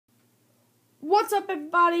What's up,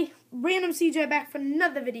 everybody? Random CJ back for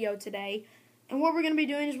another video today. And what we're going to be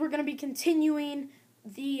doing is we're going to be continuing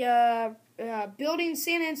the Building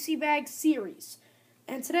Santa Ancbag series.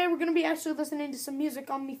 And today we're going to be actually listening to some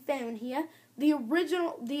music on my phone here. The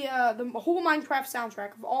original, the whole Minecraft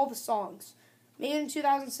soundtrack of all the songs. Made in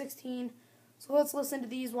 2016. So let's listen to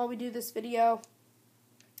these while we do this video.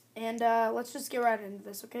 And let's just get right into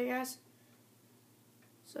this, okay, guys?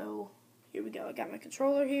 So, here we go. I got my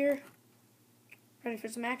controller here. Ready for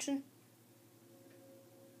some action?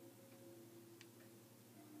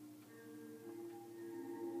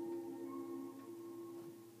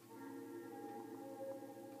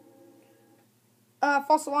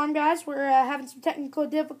 False alarm, guys. We're having some technical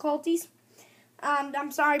difficulties.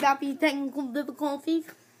 I'm sorry about the technical difficulties.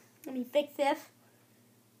 Let me fix this.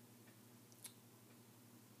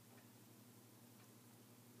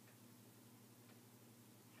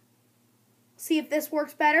 See if this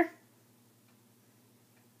works better.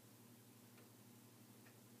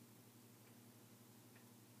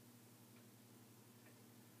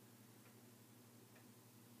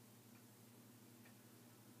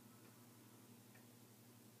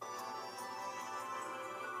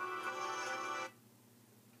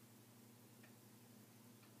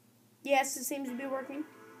 Yes, it seems to be working.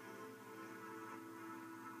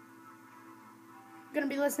 I'm going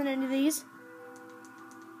to be listening to these.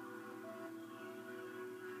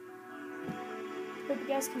 Hope you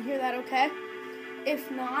guys can hear that okay.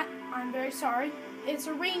 If not, I'm very sorry. It's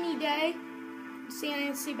a rainy day.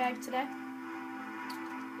 Santa Ancbag today.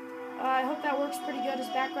 I hope that works pretty good as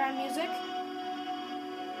background music.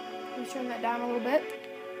 Let me turn that down a little bit.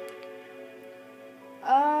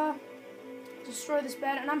 Destroy this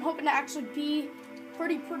bed, and I'm hoping to actually be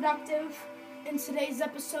pretty productive in today's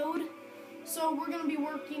episode. So we're going to be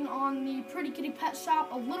working on the Pretty Kitty Pet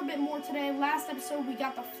Shop a little bit more today. Last episode we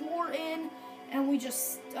got the floor in, and we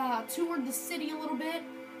just toured the city a little bit.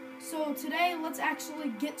 So today let's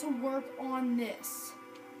actually get to work on this.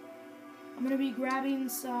 I'm going to be grabbing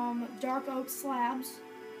some dark oak slabs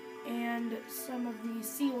and some of the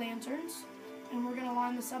sea lanterns, and we're going to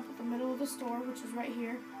line this up with the middle of the store, which is right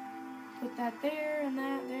here. Put that there and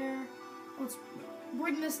that there. Let's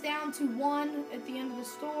bring this down to 1 at the end of the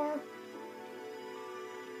store,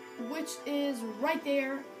 which is right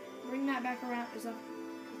there. Bring that back around. Is that?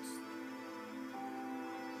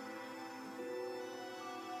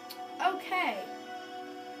 Okay.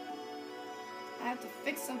 I have to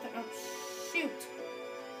fix something. Oh, shoot.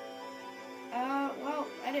 Well,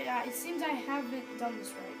 it seems I haven't done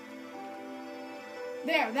this right.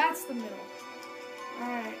 There, that's the middle.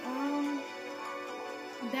 Alright,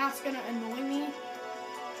 that's gonna annoy me.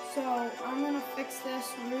 So, I'm gonna fix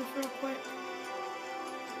this roof real quick.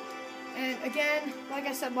 And again, like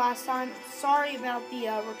I said last time, sorry about the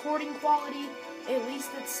recording quality. At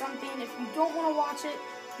least it's something. If you don't want to watch it,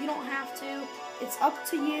 you don't have to. It's up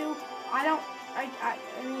to you. I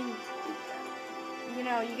mean, you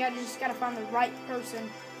know, just gotta find the right person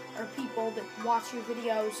or people that watch your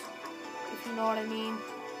videos, if you know what I mean.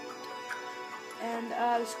 And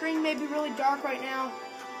the screen may be really dark right now,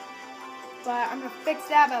 but I'm gonna fix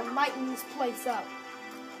that by lighting this place up.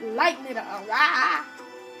 Lighten it up. Ah!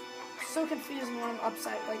 So confusing when I'm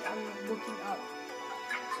upside, like I'm looking up.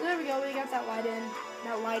 So there we go. We got that lighting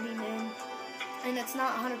in, and it's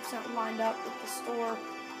not 100% lined up with the store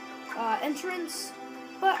entrance,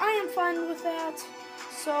 but I am fine with that.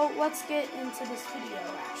 So let's get into this video,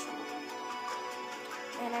 actually.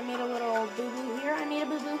 And I made a little boo-boo here. I made a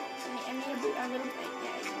boo-boo. I made a boo. A little.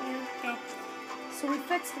 Yeah, okay. So we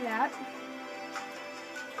fixed that.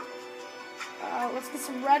 Let's get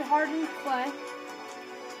some red hardened clay.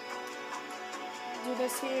 Do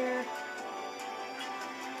this here.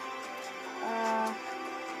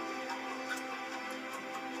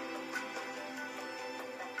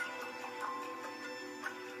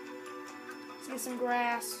 Let's get some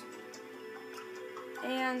grass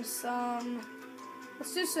and some.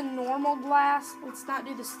 Let's do some normal glass. Let's not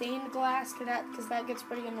do the stained glass because that gets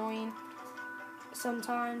pretty annoying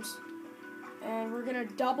sometimes. And we're gonna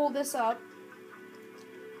double this up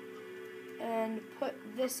and put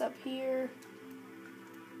this up here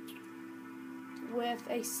with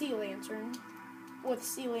a sea lantern, with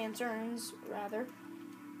sea lanterns rather,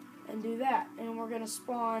 and do that. And we're gonna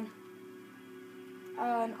spawn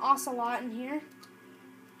an ocelot in here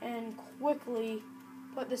and quickly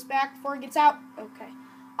put this back before it gets out. Okay.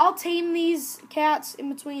 I'll tame these cats in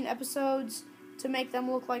between episodes to make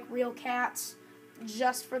them look like real cats,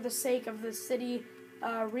 just for the sake of the city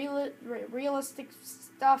realistic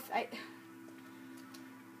stuff.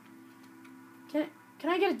 Can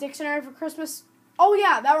I get a dictionary for Christmas? Oh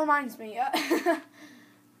yeah, that reminds me.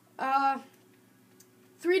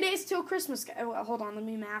 3 days till Christmas. Hold on, let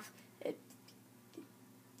me math.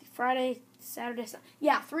 Friday, Saturday, Sunday.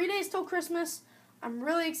 Yeah, 3 days till Christmas. I'm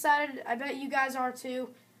really excited. I bet you guys are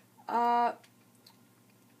too.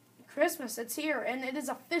 Christmas, it's here, and it is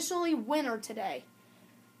officially winter today.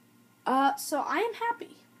 So I am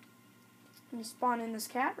happy. Let me spawn in this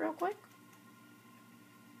cat real quick.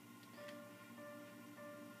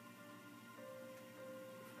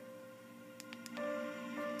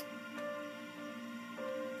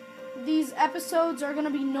 These episodes are going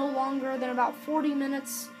to be no longer than about 14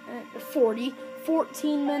 minutes, and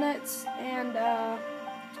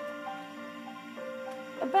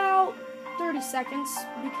about 30 seconds,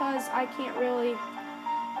 because I can't really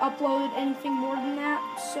upload anything more than that,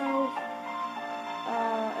 so,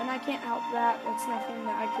 and I can't help that. That's nothing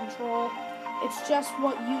that I control. It's just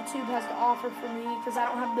what YouTube has to offer for me, because I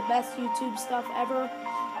don't have the best YouTube stuff ever,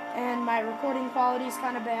 and my recording quality is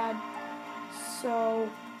kind of bad, so...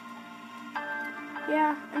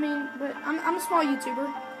 Yeah, I mean, but I'm a small YouTuber,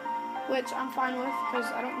 which I'm fine with,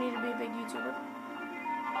 because I don't need to be a big YouTuber.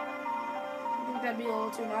 I think that'd be a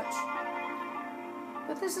little too much.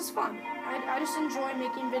 But this is fun. I just enjoy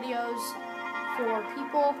making videos for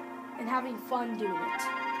people and having fun doing it.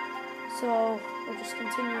 So, we're just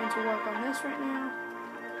continuing to work on this right now.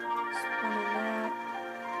 Spawn in that.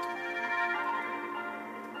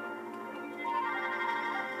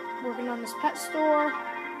 Working on this pet store.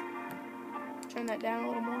 Turn that down a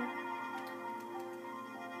little more.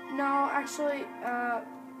 No, actually,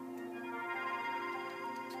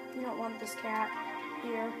 you don't want this cat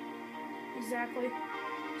here. Exactly.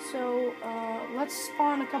 So, let's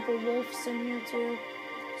spawn a couple wolves in here too.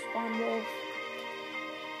 Spawn wolf.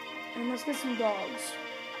 And let's get some dogs.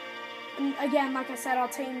 And again, like I said, I'll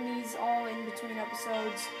tame these all in between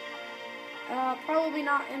episodes. Probably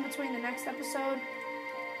not in between the next episode.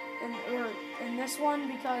 In this one,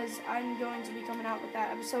 because I'm going to be coming out with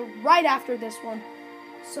that episode right after this one.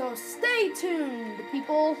 So stay tuned,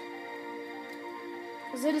 people,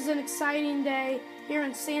 because it is an exciting day here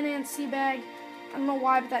in Ancbag. I don't know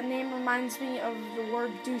why, but that name reminds me of the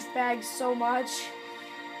word douchebag so much.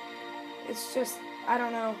 It's just, I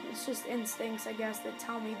don't know, it's just instincts, I guess, that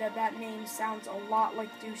tell me that that name sounds a lot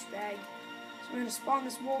like douchebag. So I'm going to spawn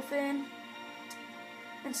this wolf in.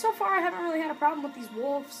 And so far, I haven't really had a problem with these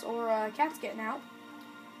wolves or cats getting out.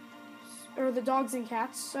 Or the dogs and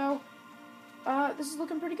cats, so this is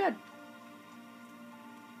looking pretty good.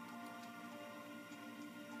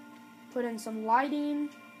 Put in some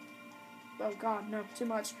lighting. Oh god, no, too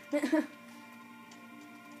much. I'm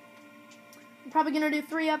probably going to do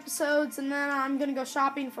 3 episodes, and then I'm going to go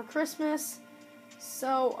shopping for Christmas.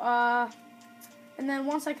 So, and then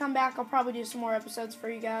once I come back, I'll probably do some more episodes for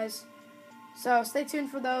you guys. So stay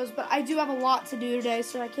tuned for those, but I do have a lot to do today,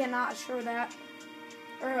 so I cannot assure that,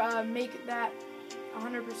 or make that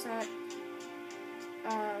 100%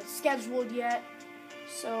 scheduled yet.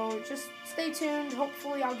 So just stay tuned.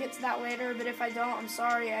 Hopefully I'll get to that later, but if I don't, I'm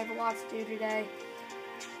sorry. I have a lot to do today.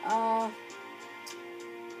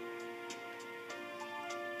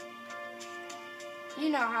 You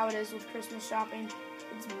know how it is with Christmas shopping.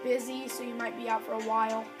 It's busy, so you might be out for a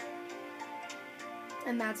while.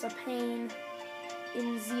 And that's a pain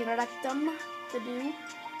in the rectum to do.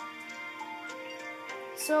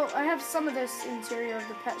 So I have some of this interior of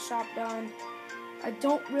the pet shop done. I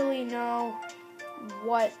don't really know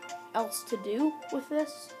what else to do with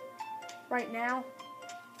this right now.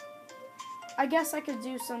 I guess I could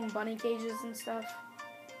do some bunny cages and stuff.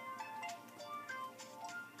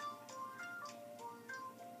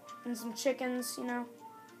 And some chickens, you know.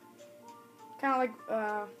 Kind of like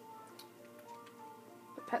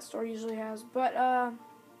the pet store usually has. But I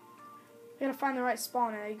gotta find the right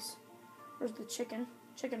spawn eggs. Where's the chicken?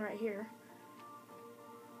 Chicken right here.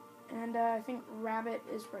 And I think rabbit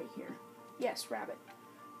is right here. Yes, rabbit.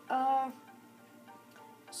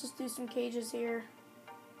 Let's just do some cages here.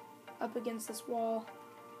 Up against this wall.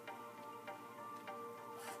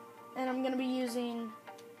 And I'm gonna be using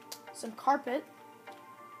some carpet.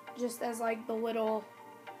 Just as like the little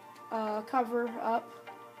cover up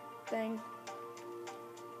thing.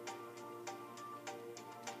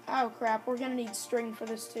 Oh crap, we're gonna need string for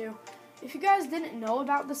this too. If you guys didn't know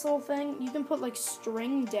about this little thing, you can put like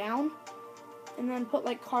string down and then put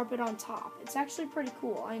like carpet on top. It's actually pretty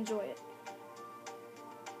cool. I enjoy it.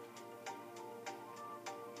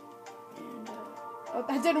 And oh,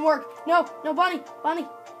 that didn't work. No, bunny. Bunny.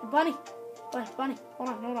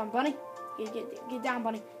 Hold on, bunny. Get down,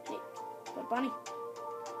 bunny. Hey, bunny.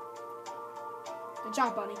 Good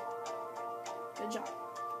job, bunny. Good job.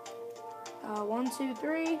 1, 2,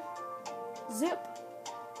 3. Zip.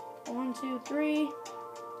 1, 2, 3.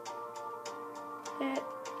 Hit.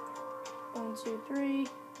 1, 2, 3.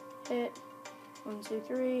 Hit. 1, 2,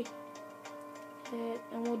 3. Hit.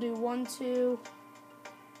 And we'll do 1, 2.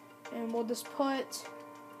 And we'll just put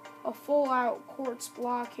a full out quartz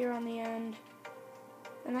block here on the end.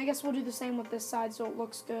 And I guess we'll do the same with this side so it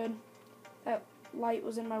looks good. That light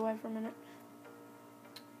was in my way for a minute.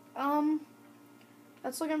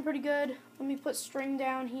 That's looking pretty good. Let me put string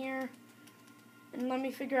down here. And let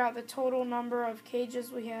me figure out the total number of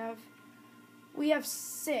cages we have. We have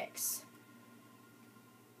 6.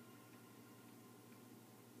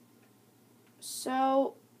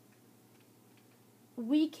 So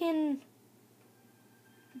we can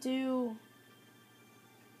do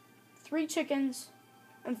 3 chickens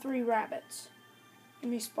and 3 rabbits.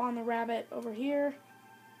 Let me spawn the rabbit over here.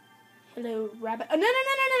 Hello, rabbit. Oh,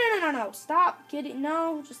 no. Stop getting,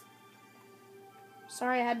 no, just,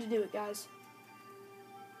 sorry I had to do it, guys.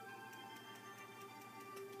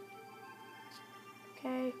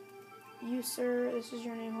 Okay, you, sir, this is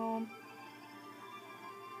your new home.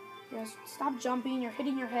 You guys, stop jumping. You're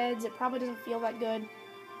hitting your heads. It probably doesn't feel that good.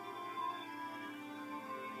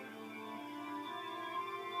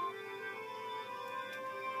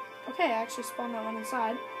 Okay, I actually spawned that one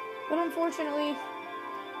inside. But unfortunately,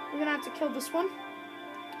 we're going to have to kill this one.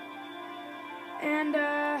 And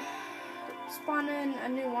spawn in a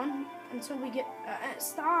new one until we get...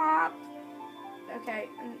 stop! Okay,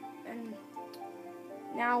 and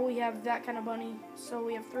now we have that kind of bunny. So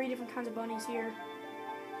we have 3 different kinds of bunnies here.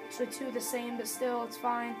 Actually 2 the same, but still, it's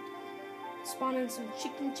fine. Spawn in some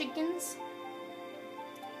chickens.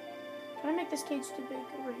 Can I make this cage too big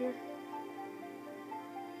over here?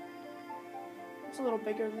 It's a little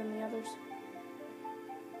bigger than the others.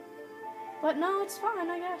 But no, it's fine,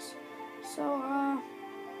 I guess. So,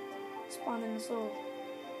 spawn in this little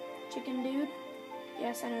chicken dude.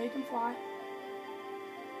 Yes, I know you can fly.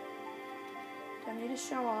 Don't need to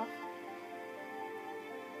show off.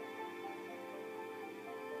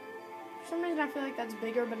 For some reason I feel like that's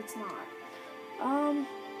bigger, but it's not.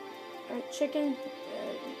 Alright, chicken.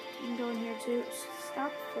 You can go in here too.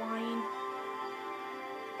 Stop flying.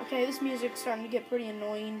 Okay, this music's starting to get pretty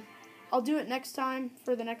annoying. I'll do it next time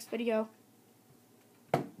for the next video.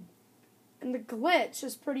 And the glitch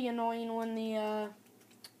is pretty annoying when the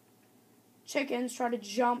chickens try to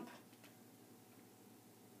jump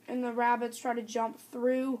and the rabbits try to jump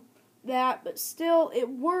through that, but still it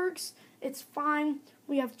works. It's fine.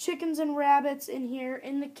 We have chickens and rabbits in here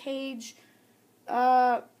in the cage.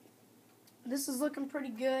 This is looking pretty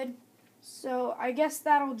good. So I guess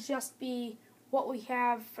that'll just be what we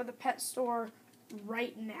have for the pet store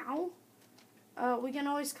right now. We can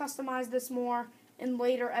always customize this more in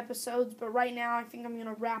later episodes, but right now I think I'm going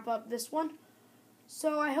to wrap up this one.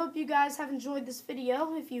 So I hope you guys have enjoyed this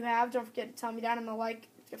video. If you have, don't forget to tell me down in the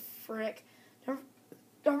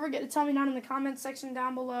Don't forget to tell me down in the comments section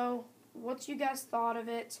down below what you guys thought of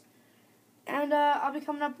it. And I'll be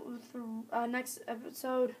coming up with the next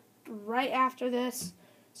episode right after this.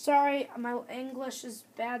 Sorry, my English is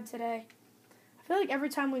bad today. I feel like every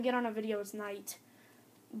time we get on a video, it's night.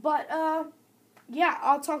 But, yeah,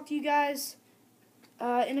 I'll talk to you guys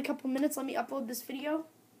in a couple minutes. Let me upload this video.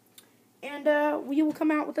 And we will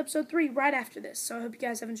come out with episode 3 right after this. So I hope you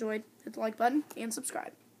guys have enjoyed. Hit the like button and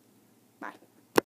subscribe.